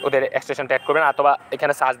ওদের এক্সটেশনটা অ্যাড করবেন, অথবা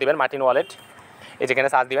এখানে সার্চ দিবেন মার্টিন ওয়ালেট, এই যেখানে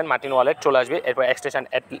সার্চ দিবেন মার্টিন ওয়ালেট চলে আসবে। এরপর এক্সটেশন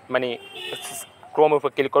অ্যাড মানে ক্রোমের উপর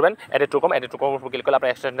ক্লিক করবেন, অ্যাড টু ক্রোমের উপর ক্লিক করলে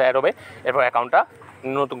আপনার এক্সটেশনটা অ্যাড হবে। এরপর অ্যাকাউন্টটা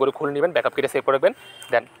নতুন করে খুলে নেবেন, ব্যাকআপ কেটে সেভ করে রাখবেন,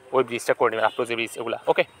 দেন ওই ব্রিজটা করে নেবেন, আপলোড ব্রিজ এগুলো।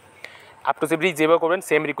 ওকে, আপটোসে ব্রিজ যেভাবে করবেন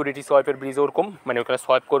সেম লিকুইডিটি সোয়াইপের ব্রিজ ওরকম, মানে ওখানে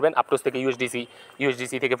সোয়াইপ করবেন আপটোস থেকে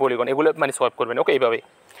ইউএসডিসি থেকে পলিগন এগুলো মানে সোয়াইপ করবেন। ওকে, এইভাবে।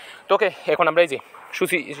 তো ওকে, এখন আমরা এই যে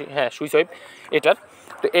সুই সোয়াইপ এটার,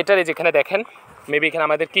 তো এটার এই যেখানে দেখেন মেবি এখানে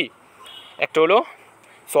আমাদের কি একটা হলো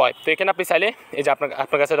সোয়াইপ। তো এখানে আপনি চাইলে এই যে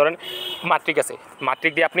আপনার কাছে ধরেন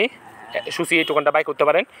মাট্রিক দিয়ে আপনি সুসি এই টোকনটা বাই করতে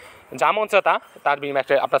পারেন, যা মন চায় তার বিনিময়ে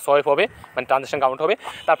একটা আপনার সোয়াইপ হবে, মানে ট্রানজাকশন কাউন্ট হবে।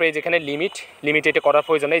 তারপরে এই যেখানে লিমিট এটা করার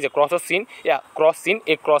প্রয়োজন নেই, যে ক্রস সিন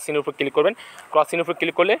এই ক্রস সিনের উপর ক্লিক করবেন। ক্রস সিনের উপর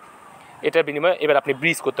ক্লিক করলে এটার বিনিময়ে এবার আপনি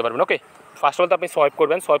ব্রিজ করতে পারবেন। ওকে, ফার্স্ট অফ অল তো আপনি সোয়াইপ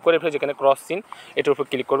করবেন, সোয়াইপ করে ফেলে যেখানে ক্রস সিন এটার উপর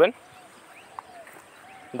ক্লিক করবেন,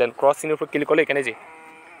 দেন ক্রস সিনের উপর ক্লিক করলে এখানে যে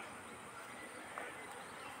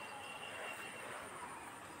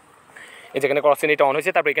এই যেখানে ক্রস সিন এটা অন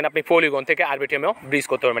হয়েছে, তারপর এখানে আপনি পলিগন থেকে আরবিটিএমেও ব্রিজ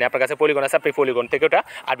করতে পারবেন। আপনার কাছে পলিগন আছে, আপনি পলিগন থেকে ওটা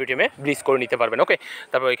আরবিটিএমে ব্রিজ করে নিতে পারবেন। ওকে,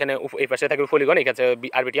 তারপর এখানে এই পাশে থাকবে পলিগন, এখানে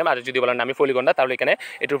আরবিটিএম। আর যদি বলেন আমি পলিগন না, তাহলে এখানে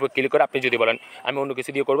এটার উপর ক্লিক করে আপনি যদি বলেন আমি অন্য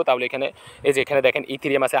কিছু দিয়ে করবো, তাহলে এখানে এই যে এখানে দেখেন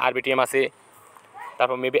ইথেরিয়াম আছে, আরবিটিএম আছে,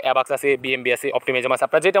 তারপর মেবি অ্যাবাক্স আছে, বিএমবি আছে, অপটিমিজম আছে।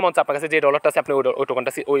 আপনার যেটা মন চায়, আপনার কাছে যে ডলারটা আছে আপনি ওই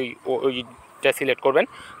টোকনটা ওইটা সিলেক্ট করবেন।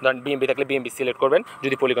 ধরেন বিএমবি থাকলে বিএমবি সিলেক্ট করবেন,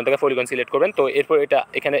 যদি পলিগন থাকে পলিগন সিলেক্ট করবেন। তো এরপর এটা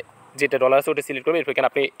এখানে যেটা ডলার আছে ওটা সিলেক্ট করবেন। এরপর এখানে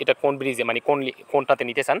আপনি এটা কোন ব্রিজে মানে কোনটাতে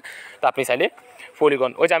নিতে চান, তো আপনি চাইলে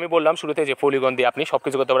পলিগন, ওই যে আমি বললাম শুরুতে যে পলিগন দিয়ে আপনি সব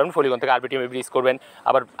কিছু করতে পারবেন। পলিগন থেকে আরবিটিএমে ব্রিজ করবেন,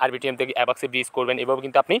 আবার আরবিটিএম থেকে অ্যাবাক্সে ব্রিজ করবেন। এভাবে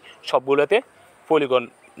কিন্তু আপনি সবগুলোতে পলিগন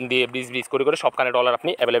দিয়ে ব্রিজ করে সবখানে ডলার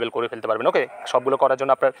আপনি অ্যাভেলেবেল করে ফেলতে পারবেন। ওকে, সবগুলো করার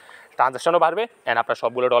জন্য আপনার ট্রানজাকশনও বাড়বে অ্যান্ড আপনার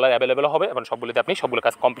সবগুলো ডলার অ্যাভেলেবেল হবে এবং সবগুলোতে আপনি সবগুলো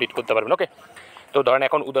কাজ কমপ্লিট করতে পারবেন। ওকে, তো ধরেন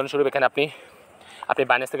এখন উদাহরণস্বরূপ এখানে আপনি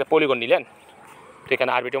বাইন্যান্স থেকে পলিগন নিলেন, তো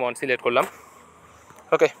এখানে আরবিটিএম অন সিলেক্ট করলাম।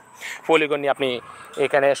 ওকে, পলিগন নিয়ে আপনি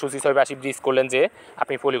এখানে সুসি 680 ব্রিজ করলেন, যে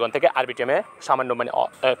আপনি পলিগন থেকে আরবিটিএমে সামান্য মানে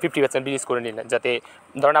 50% ব্রিজ করে নিলেন, যাতে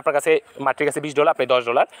ধরেন আপনার কাছে মাত্র কাছে $20 আপনি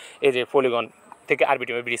 $10 এই যে পলিগন থেকে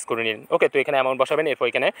আরবিটিএমে ব্রিজ করে নিলেন। ওকে, তো এখানে অ্যামাউন্ট বসাবেন, এরপর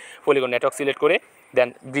এখানে পলিগন নেটওয়ার্ক সিলেক্ট করে দেন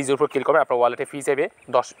ব্রিজের উপর ক্লিক করবেন। আপনার ওয়ালেটে ফি যাবে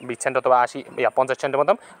 10-20 সেন্ট অথবা 50 সেন্টের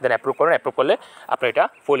মতন, দেন অ্যাপ্রুভ করেন। অ্যাপ্রুভ করলে আপনার এটা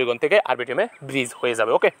পলিগন থেকে আরবিটিএমে ব্রিজ হয়ে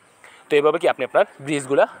যাবে। ওকে, তো এইভাবে কি আপনি আপনার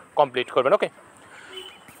ব্রিজগুলো কমপ্লিট করবেন। ওকে,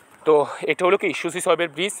 তো এটা হলো কি সুসি সোয়াইপের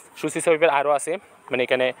ব্রিজ। সুসি সোয়াইপের আরও আছে, মানে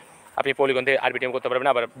এখানে আপনি পলিগন থেকে আরবিটিএম করতে পারবেন,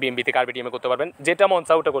 আবার বিএমবি থেকে আরবিটিএমে করতে পারবেন, যেটা মন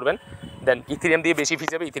চায় ওটা করবেন। দেন ইথেরিয়াম দিয়ে বেশি ফি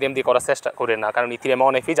যাবে, ইথেরিয়াম দিয়ে করার চেষ্টা করেন না, কারণ ইথেরিয়ামে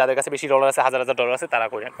অনেক ফি, যাদের কাছে বেশি ডলার আছে, হাজার ডলার আছে, তারা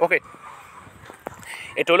করেন। ওকে,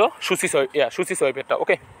 এটা হলো সুসি সোয়াইপেরটা।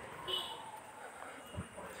 ওকে,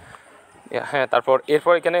 হ্যাঁ, তারপর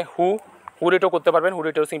এরপর এখানে হুরেটাও করতে পারবেন,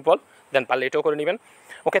 হুরেটাও সিম্পল, দেন পারলে এটাও করে নেবেন।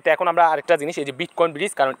 ওকে, তো এখন আমরা আরেকটা জিনিস, এই যে বিটকয়েন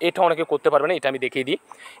ব্রিজ, কারণ এটা অনেকে করতে পারবে না, এটা আমি দেখিয়ে দিই।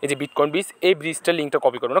 এই যে বিটকয়েন ব্রিজ, এই ব্রিজটার লিঙ্কটা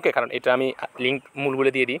কপি করবেন। ওকে, কারণ এটা আমি লিঙ্ক মূল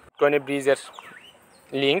বলে দিয়ে দিই। বিটকয়েনের ব্রিজের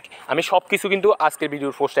লিঙ্ক আমি সব কিছু কিন্তু আজকের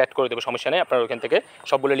ভিডিওর পোস্টে অ্যাড করে দেবো, সমস্যা নেই, আপনারা ওখান থেকে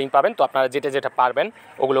সবগুলো লিঙ্ক পাবেন। তো আপনারা যেটা পারবেন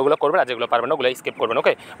ওগুলো করবেন, আর যেগুলো পারবেন ওগুলো স্কিপ করবেন।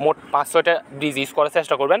 ওকে, মোট 5-6টা ব্রিজ ইউজ করার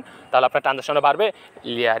চেষ্টা করবেন, তাহলে আপনার ট্রানজাকশনও বাড়বে,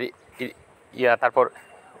 তারপর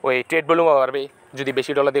ওই ট্রেড ভলিউমও বাড়বে। যদি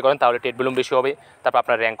বেশি ডলার দিয়ে করেন তাহলে ট্রেড ভলিউম বেশি হবে, তারপর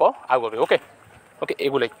আপনার র্যাঙ্কও আগবে। ওকে,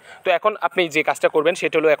 এগুলোই। তো এখন আপনি যে কাজটা করবেন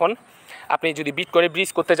সেটা হলো, এখন আপনি যদি বিটকয়েনে ব্রিজ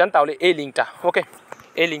করতে চান তাহলে এই লিঙ্কটা, ওকে,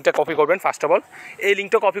 এই লিঙ্কটা কপি করবেন। ফার্স্ট অফ অল এই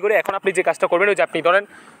লিঙ্কটা কপি করে এখন আপনি যে কাজটা করবেন, ওই যে আপনি ধরেন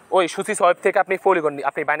ওই সুসি সোয়াইপ থেকে আপনি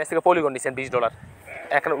আপনি বাইন্যান্স থেকে পলিগন নিচ্ছেন $20,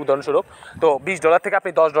 এখন উদাহরণস্বরূপ। তো $20 থেকে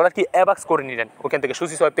আপনি $10 কি অ্যাবাক্স করে নিলেন ওখান থেকে,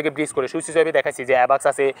 সুসি সোয়াইপ থেকে ব্রিজ করে। সুসি সোয়াইপে দেখাচ্ছি যে অ্যাবাক্স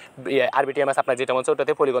আছে, আরবিটিএম আছে, আপনার যেটা মনে হচ্ছে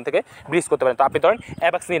ওটাতে পলিগন থেকে ব্রিজ করতে পারেন। তো আপনি ধরেন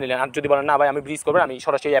অ্যাবাক্স নিয়ে নিলেন, আর যদি বলেন না ভাই আমি ব্রিজ করবেন, আমি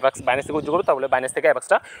সরাসরি অ্যাবাক্স বাইন্যান্স থেকে উজ্জু করবো, তাহলে বাইন্যান্স থেকে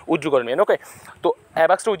অ্যাবাক্সটা উজ্জু করে নেন। ওকে, তো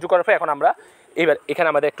অ্যাবাক্সটা উজ্জু করার পর এখন আমরা এবার এখানে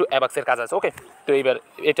আমাদের একটু অ্যাবাক্সের কাজ আছে। ওকে, তো এইবার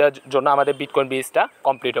এটার জন্য আমাদের বিটকয়েন ব্রিজটা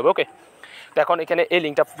কমপ্লিট হবে। ওকে, তো এখন এখানে এই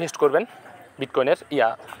লিঙ্কটা পেস্ট করবেন বিটকয়েনের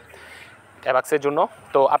অ্যাবাক্সের জন্য।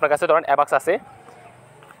 তো আপনার কাছে ধরেন অ্যাবাক্স আছে,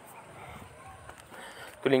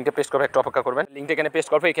 তো লিঙ্কটা পেস্ট করবে, একটু অপেক্ষা করবেন। লিঙ্কটা এখানে পেস্ট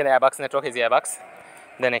করবে, এখানে অ্যাবাক্স নেটওয়ার্ক, এই যে অ্যাবাক্স,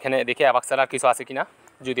 দেন এখানে দেখে অ্যাবাক্স আর কিছু আছে কিনা,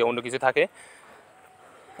 যদি অন্য কিছু থাকে।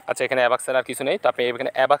 আচ্ছা, এখানে অ্যাবাক্স আর কিছু নেই, তো আপনি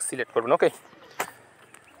এখানে অ্যাবাক্স সিলেক্ট করবেন। ওকে,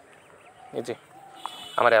 এই যে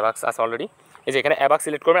আমার অ্যাবাক্স আছে অলরেডি, এই যে এখানে অ্যাবাক্স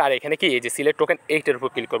সিলেক্ট করবেন। আর এখানে কি এই যে সিলেক্ট টোকেন, এইটার উপর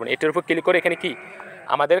ক্লিক করবেন। এটার উপর ক্লিক করে এখানে কি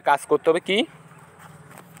আমাদের কাজ করতে হবে, কি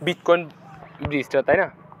বিটকয়েন ব্রিজটা, তাই না?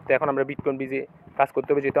 তো এখন আমরা বিটকয়েন ব্রিজে কাজ করতে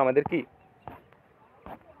হবে, যেহেতু আমাদের কি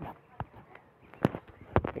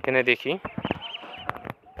এখানে দেখি,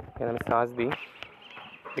 এখানে আমি সার্চ দিই,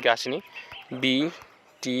 এদিকে আসেনি,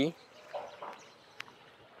 বিটি,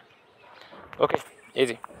 ওকে এই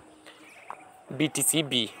যে বিটিসি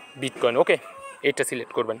বি, বিটকয়েন। ওকে, এটা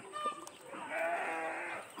সিলেক্ট করবেন।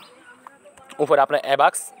 উপরে আপনার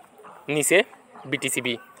অ্যাবাক্স, নিচে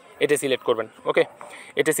বিটিসিবি, এটা সিলেক্ট করবেন। ওকে,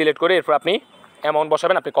 এটা সিলেক্ট করে এরপর আপনি অ্যামাউন্ট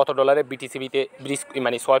বসাবেন, আপনি কত ডলারে বিটিসিবিতে ব্রিজ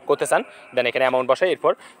মানে সোয়াইপ করতে চান, দেন এখানে অ্যামাউন্ট বসাই,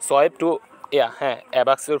 এরপর সোয়াইপ টু হ্যাঁ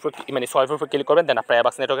অ্যাবাক্সের উপর মানে সোয়াইপের উপর ক্লিক করবেন, দেন আপনার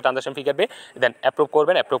অ্যাবাক্স নেটওয়ার্কে ট্রানজাকশন ফি কাটবে, দেন অ্যাপ্রুভ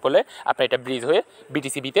করবেন, অ্যাপ্রুভ করলে আপনার এটা ব্রিজ হয়ে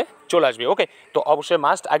বিটিসিবিতে চলে আসবে। ওকে, তো অবশ্যই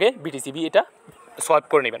মাস্ট আগে বিটিসিবি এটা সোয়াইপ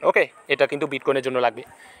করে নেবেন। ওকে, এটা কিন্তু বিটকয়েনের জন্য লাগবে,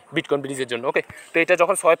 বিটকয়েন ব্রিজের জন্য। ওকে, তো এটা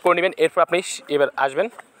যখন সোয়াইপ করে নেবেন, এরপর আপনি এবার আসবেন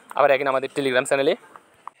আবার একদিন আমাদের টেলিগ্রাম চ্যানেলে।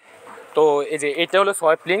 তো এই যে এটা হলো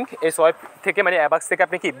সোয়াইপ লিঙ্ক, এই সোয়াইপ থেকে মানে অ্যাবাক্স থেকে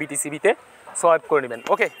আপনি কি বিটিসিবিতে সোয়াইপ করে নেবেন।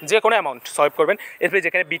 ওকে, যে কোনো অ্যামাউন্ট সোয়াইপ করবেন, এরপরে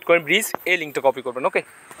যেখানে বিটকয়েন ব্রিজ এই লিঙ্কটা কপি করবেন। ওকে,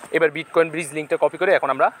 এবার বিটকয়েন ব্রিজ লিঙ্কটা কপি করে এখন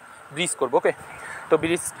আমরা ব্রিজ করবো। ওকে, তো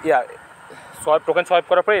ব্রিজ সোয়াইপ টোকেন সোয়াইপ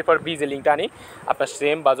করার পরে এরপর ব্রিজের লিঙ্কটা আনি, আপনার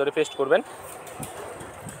সেম বাজারে পেস্ট করবেন।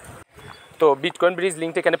 তো বিটকয়েন ব্রিজ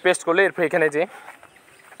লিঙ্কটা এখানে পেস্ট করলে এরপর এখানে যে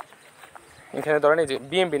এখানে ধরেন এই যে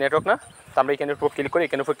বিএমবি নেটওয়ার্ক না, তো আমরা এখানের উপর ক্লিক করি,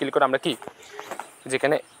 এখানের উপর ক্লিক করে আমরা কি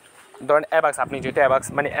যেখানে ধরেন অ্যাবাক্স, আপনি যেটা অ্যাবাক্স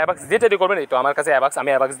মানে অ্যাবাক্স যেটা দিয়ে করবেন, এই তো আমার কাছে অ্যাবাক্স, আমি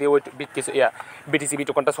অ্যাবাক্স দিয়ে ওই কিছু বিটিসিবি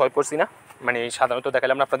টোকনটা সোয়াইপ করছি না, মানে সাধারণত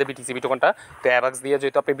দেখালাম না আপনাদের বিটিসিবি টোকনটা। তো অ্যাবাক্স দিয়ে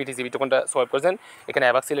যেহেতু আপনি বিটিসিবি টোকনটা সোয়াইপ করছেন, এখানে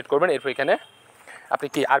অ্যাবাক্স সিলেক্ট করবেন, এরপর এখানে আপনি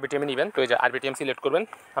কি আরবিটিএমে নেবেন, তো এই যে আরবিটিএম সিলেক্ট করবেন,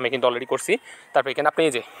 আমি কিন্তু অলরেডি করছি। তারপর এখানে আপনি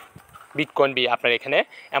এই যে বিটকয়েন বি আপনার এখানে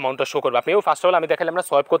অ্যামাউন্টটা শো করবে, আপনিও ফার্স্ট অফ অল আমি দেখালাম আমরা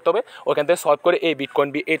সোয়াইপ করতে হবে, ওখান থেকে সোয়াইপ করে এই বিটকয়েন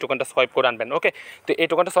বি এই টোকনটা সোয়াইপ করে আনবেন। ওকে, তো এই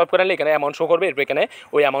টোকনটা সোয়াইপ করে আনলে এখানে অ্যামাউন্ট শো করবে, এরপর এখানে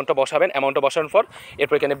ওই অ্যামাউন্টটা বসাবেন, অ্যামাউন্টটা বসানোর পর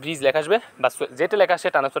এরপর এখানে ব্রিজ লেখা আসবে বা যেটা লেখা আসে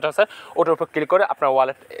ট্রান্সফার, ওটার উপর ক্লিক করে আপনার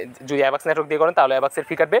ওয়ালেট যদি অ্যাবাক্স নেটওয়ার্ক দিয়ে করেন তাহলে অ্যাবাক্সের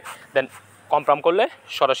ফি কাটবে, দেন কনফার্ম করলে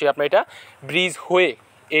সরাসরি আপনার এটা ব্রিজ হয়ে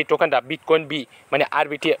এই টোকেনটা বিটকয়েন বি মানে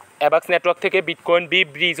আরবিটি অ্যাবাক্স নেটওয়ার্ক থেকে বিটকয়েন বি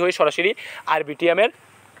ব্রিজ হয়ে সরাসরি আরবিটিএমের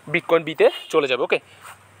বিটকয়েন বিতে চলে যাবে। ওকে,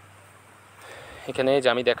 এখানে যে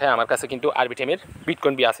আমি দেখাই আমার কাছে কিন্তু আরবিটিএমের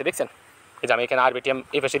বিটকয়েন বি আছে, দেখছেন এই যে আমি এখানে আরবিটিএম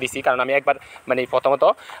এই পাশে দিচ্ছি, কারণ আমি একবার মানে প্রথমত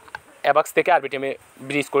অ্যাবাক্স থেকে আরবিটিএমে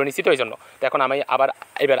ব্রিজ করে নিচ্ছি, তো এই জন্য তো এখন আমি আবার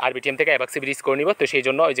এবার আরবিটিএম থেকে অ্যাবাক্সে ব্রিজ করে নিব, তো সেই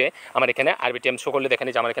জন্য ওই যে আমার এখানে আরবিটিএম শো করলে দেখেন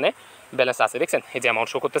যে আমার এখানে ব্যালেন্স আছে, দেখছেন এই যে অ্যামাউন্ট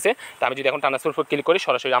শো করতেছে। তো আমি যদি এখন ট্রান্সফার উপর ক্লিক করি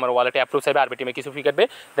সরাসরি আমার ওয়ালেটে অ্যাপ্রুভ চাইবে, আরবিটিএমে কিছু ফি কাটবে,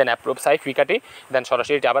 দেন অ্যাপ্রুভ চাই ফি কাটি, দেন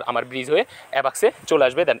সরাসরি এটা আবার আমার ব্রিজ হয়ে অ্যাবাক্সে চলে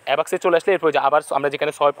আসবে, দেন অ্যাবাক্সে চলে আসলে এরপর যে আবার আমরা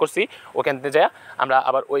যেখানে সোয়াইপ করছি ওখান থেকে যায় আমরা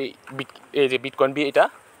আবার ওই এই যে বিটকয়েন বি এটা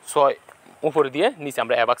উপরে দিয়ে নিচে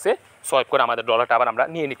আমরা অ্যাবাক্সে সোয়াইপ করে আমাদের ডলারটা আবার আমরা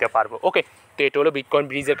নিয়ে নিতে পারবো। ওকে, তো এটা হলো বিটকয়েন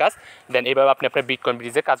ব্রিজের কাজ, দেন এইভাবে আপনি আপনার বিটকয়েন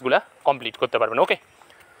ব্রিজের কাজগুলো কমপ্লিট করতে পারবেন। ওকে,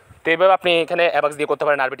 তো এইভাবে আপনি এখানে অ্যাবাক্স দিয়ে করতে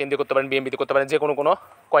পারেন, আরবিটিএম দিয়ে করতে পারেন, বিএমবি দিয়ে করতে পারেন, যে কোনো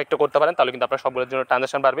কয়েকটা করতে পারেন, তাহলে কিন্তু আপনার সবগুলোর জন্য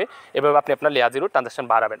ট্রানজাকশন বাড়বে, এভাবে আপনি আপনার লেয়ারজেরো ট্রানজাকশন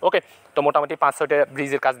বাড়াবেন। ওকে, তো মোটামুটি 5-6টা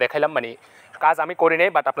ব্রিজের কাজ দেখাইলাম, মানে কাজ আমি করি নাই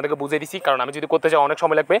বাট আপনাদেরকে বুঝিয়ে দিচ্ছি, কারণ আমি যদি করতে যাই অনেক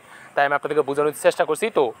সময় লাগবে, তাই আমি আপনাদেরকে বোঝানোর চেষ্টা করছি।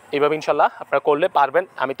 তো এইভাবে ইনশাল্লাহ আপনারা করলে পারবেন,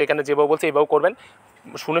 আমি তো এখানে যেভাবে বলছি এইভাবে করবেন,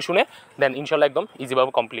 শুনে শুনে দেন ইনশাল্লাহ একদম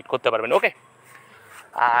ইজিভাবে কমপ্লিট করতে পারবেন। ওকে,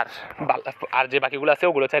 আর যে বাকিগুলো আছে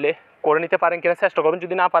ওগুলো চাইলে করে নিতে পারেন কিনা চেষ্টা করবেন,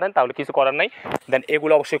 যদি না পারেন তাহলে কিছু করার নাই, দেন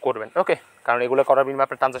এগুলো অবশ্যই করবেন। ওকে, কারণ এগুলো করার বিনিময়ে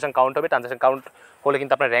আপনার ট্রানজাকশন কাউন্ট হবে, ট্রানজাকশন কাউন্ট হলে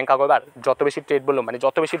কিন্তু আপনার র্যাঙ্ক আগে হবে, আর যত বেশি ট্রেড বলুন মানে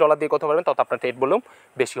যত বেশি ডলার দিয়ে করতে পারবেন তত আপনার ট্রেড বলুন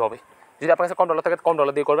বেশি হবে। যদি আপনার কাছে কম ডলার থাকে কম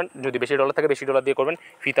ডলার দিয়ে করবেন, যদি বেশি ডলার থাকে বেশি ডলার দিয়ে করবেন,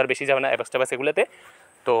 ফি তার বেশি যাবে না অ্যাবাক্স এগুলোতে।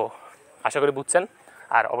 তো আশা করি বুঝছেন,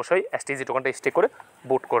 আর অবশ্যই এসটিজি টোকেনটা স্টেক করে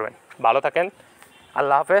বুট করবেন। ভালো থাকেন,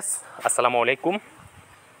 আল্লাহ হাফেজ, আসসালামু আলাইকুম।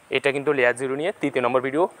 এটা কিন্তু লেয়ার জিরো নিয়ে 3 নম্বর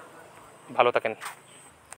ভিডিও। ভালো থাকেন।